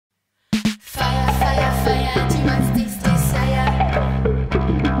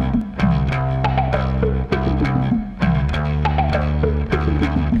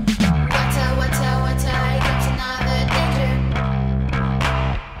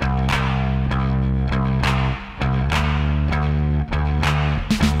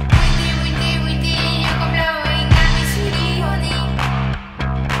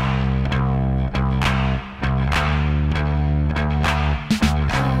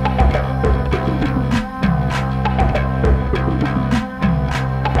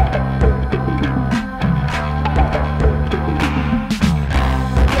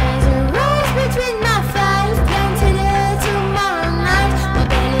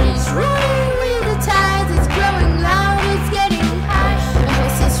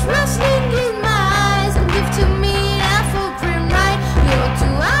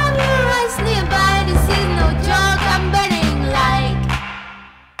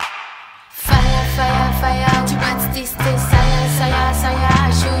this, saya.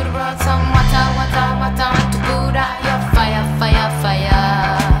 Should have brought some water to put out your fire.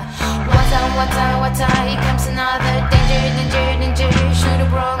 Water, here comes another danger. Should have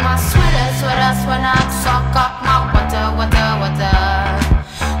brought my sweater to soak up my water.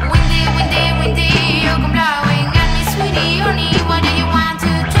 Windy, you come blowing at me, sweetie, honey. What do you want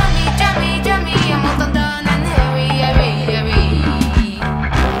to drive me? I'm all done and hurry.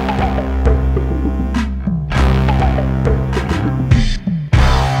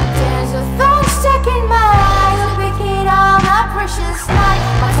 There's a thought stuck in my eyes, picking all my precious life.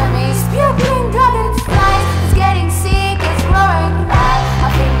 My tummy's puking dragonflies. It's getting sick, it's growing right. I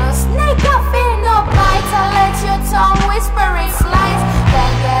feel no snake, I feel no bites. I let your tongue whispering slides.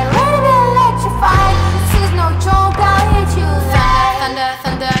 Then get ready to electrified. This is no joke, I'll hit you like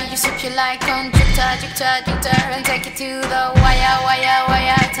thunder. You circulate on Directeur, and take it to the wire.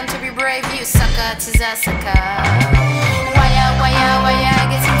 Time to be brave, you sucker, 'tis a sucker. Wire,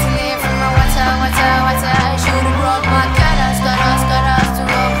 get into there from my water. Should've brought my cutters to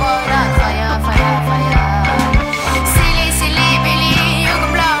avoid that fire. Silly, Billy, you go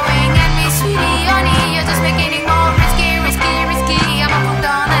blowing at me, sweetie, honey. You're just making it more risky. I'm up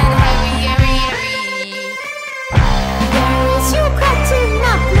down and hurry. There is you cracking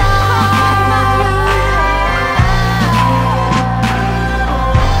up love.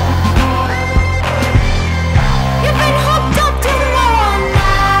 You've been hooked up to tomorrow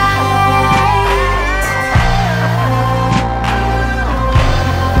night.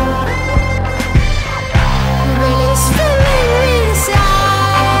 Release feeling inside.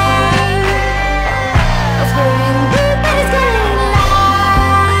 It's going deep and it's getting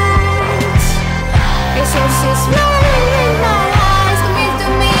light. Your source is rolling in my eyes. Come here to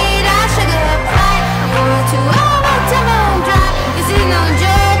me, that sugar pie. You want to overtime and dry. This is no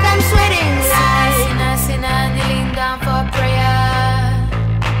joke, I'm sweating lies. Sinner, kneeling down for prayer.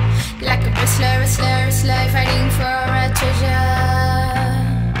 Like a wrestler, fighting for a treasure.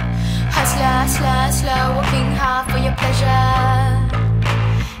 Hustler, working hard for your pleasure.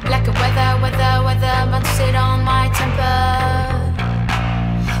 Like a weather, man sit on my temper.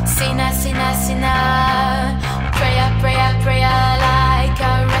 Sinner, prayer, like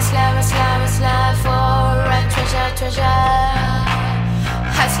a wrestler for a treasure.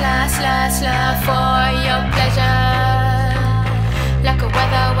 Hustler for your pleasure. Like a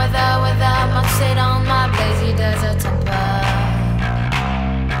weather, man sit on my blazy desert temper.